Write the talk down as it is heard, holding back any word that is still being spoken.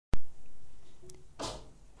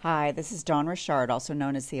Hi, this is Dawn Richard, also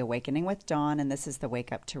known as The Awakening with Dawn, and this is the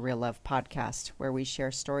Wake Up to Real Love podcast, where we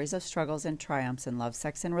share stories of struggles and triumphs in love,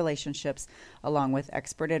 sex, and relationships, along with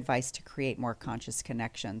expert advice to create more conscious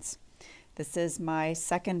connections. This is my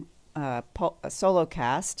second solo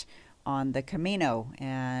cast on the Camino,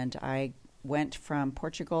 and I went from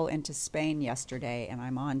Portugal into Spain yesterday, and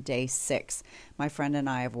I'm on day 6. My friend and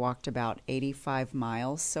I have walked about 85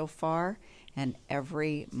 miles so far, and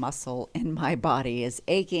every muscle in my body is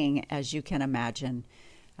aching, as you can imagine.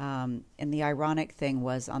 And the ironic thing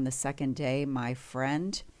was, on the second day, my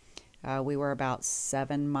friend, we were about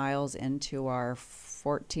 7 miles into our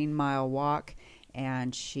 14-mile walk,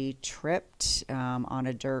 and she tripped on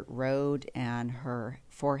a dirt road, and her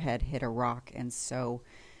forehead hit a rock, and so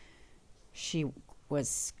she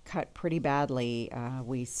was cut pretty badly.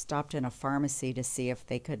 We stopped in a pharmacy to see if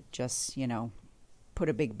they could just, put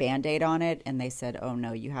a big Band-Aid on it, and they said, oh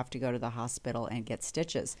no, you have to go to the hospital and get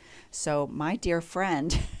stitches. So my dear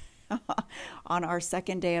friend, on our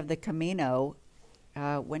second day of the Camino,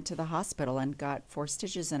 went to the hospital and got 4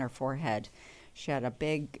 stitches in her forehead. She had a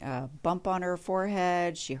big bump on her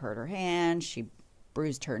forehead, she hurt her hand, she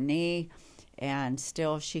bruised her knee, and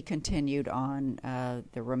still she continued on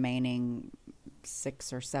the remaining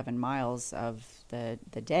 6 or 7 miles of the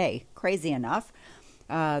day. Crazy enough.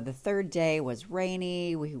 The third day was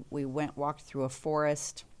rainy. We walked through a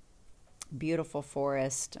forest, beautiful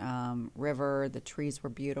forest, river. The trees were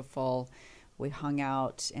beautiful. We hung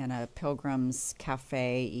out in a pilgrim's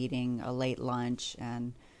cafe eating a late lunch,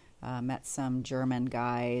 and met some German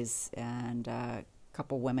guys and a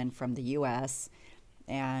couple women from the U.S.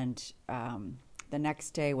 And the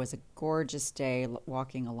next day was a gorgeous day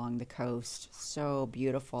walking along the coast. So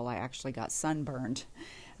beautiful. I actually got sunburned.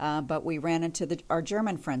 But we ran into our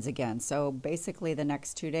German friends again. So basically the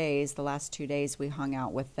last 2 days, we hung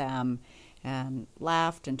out with them and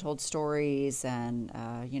laughed and told stories and,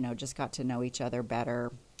 just got to know each other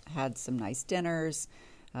better. Had some nice dinners,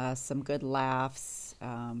 some good laughs,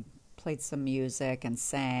 played some music and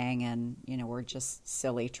sang, and, we're just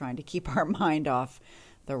silly trying to keep our mind off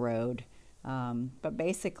the road. But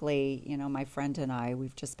basically, my friend and I,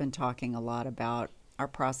 we've just been talking a lot about our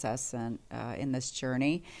process and in this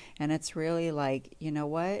journey, and it's really like,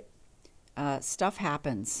 stuff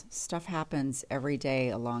happens every day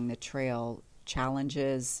along the trail,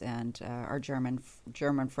 challenges, and our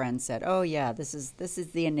German friend said, oh yeah, this is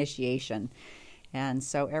the initiation. And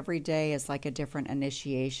so every day is like a different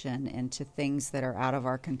initiation into things that are out of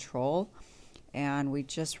our control. And we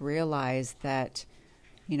just realized that,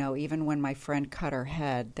 even when my friend cut her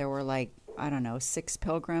head, there were 6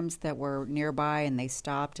 pilgrims that were nearby, and they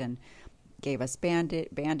stopped and gave us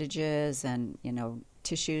bandages and,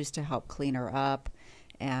 tissues to help clean her up.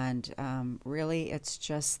 And really, it's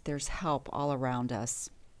just, there's help all around us.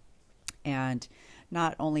 And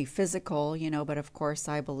not only physical, but of course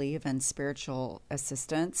I believe in spiritual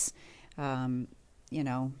assistance,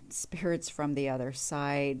 spirits from the other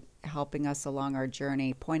side helping us along our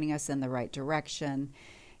journey, pointing us in the right direction.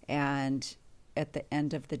 And at the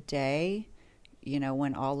end of the day,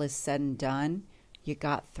 when all is said and done, you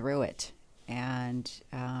got through it. And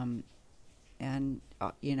at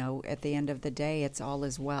the end of the day, it's all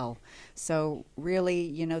is well. So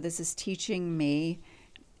really, this is teaching me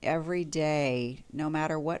every day, no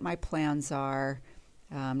matter what my plans are,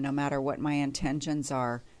 no matter what my intentions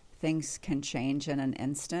are, things can change in an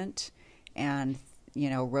instant. And,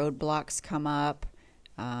 roadblocks come up,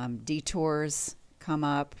 detours come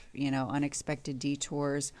up, unexpected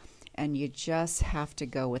detours, and you just have to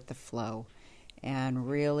go with the flow and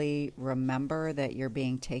really remember that you're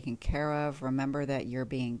being taken care of. Remember that you're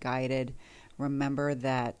being guided. Remember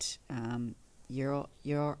that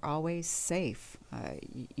you're always safe.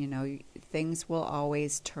 Things will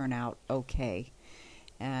always turn out okay.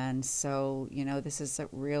 And so, this is a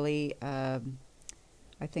really, I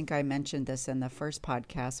think I mentioned this in the first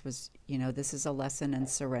podcast, was, this is a lesson in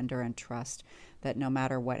surrender and trust, that no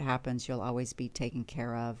matter what happens, you'll always be taken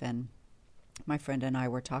care of. And my friend and I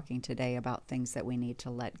were talking today about things that we need to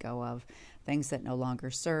let go of, things that no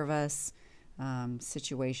longer serve us,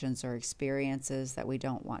 situations or experiences that we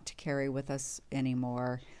don't want to carry with us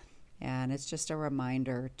anymore. And it's just a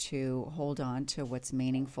reminder to hold on to what's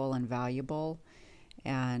meaningful and valuable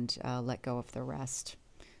and let go of the rest.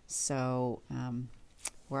 So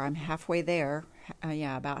where I'm halfway there,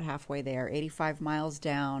 about halfway there, 85 miles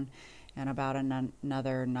down and about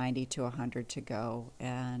another 90 to 100 to go.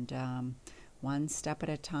 And one step at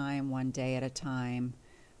a time, one day at a time,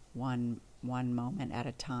 one moment at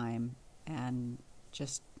a time, and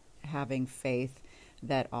just having faith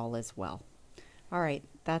that all is well. All right,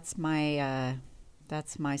 that's my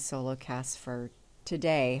that's my solo cast for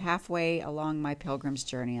today, halfway along my pilgrim's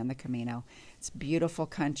journey on the Camino. It's beautiful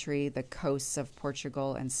country. The coasts of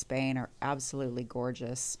Portugal and Spain are absolutely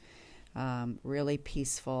gorgeous, really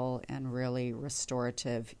peaceful and really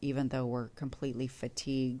restorative. Even though we're completely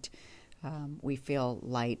fatigued, we feel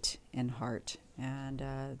light in heart, and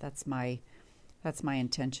that's my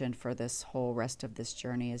intention for this whole rest of this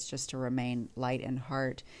journey, is just to remain light in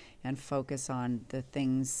heart and focus on the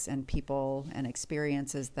things and people and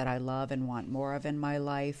experiences that I love and want more of in my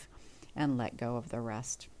life, and let go of the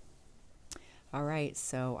rest. All right,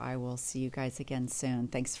 so I will see you guys again soon.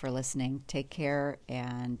 Thanks for listening. Take care,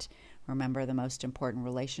 and remember, the most important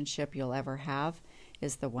relationship you'll ever have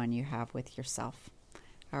is the one you have with yourself.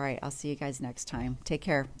 All right, I'll see you guys next time. Take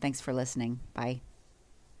care. Thanks for listening. Bye.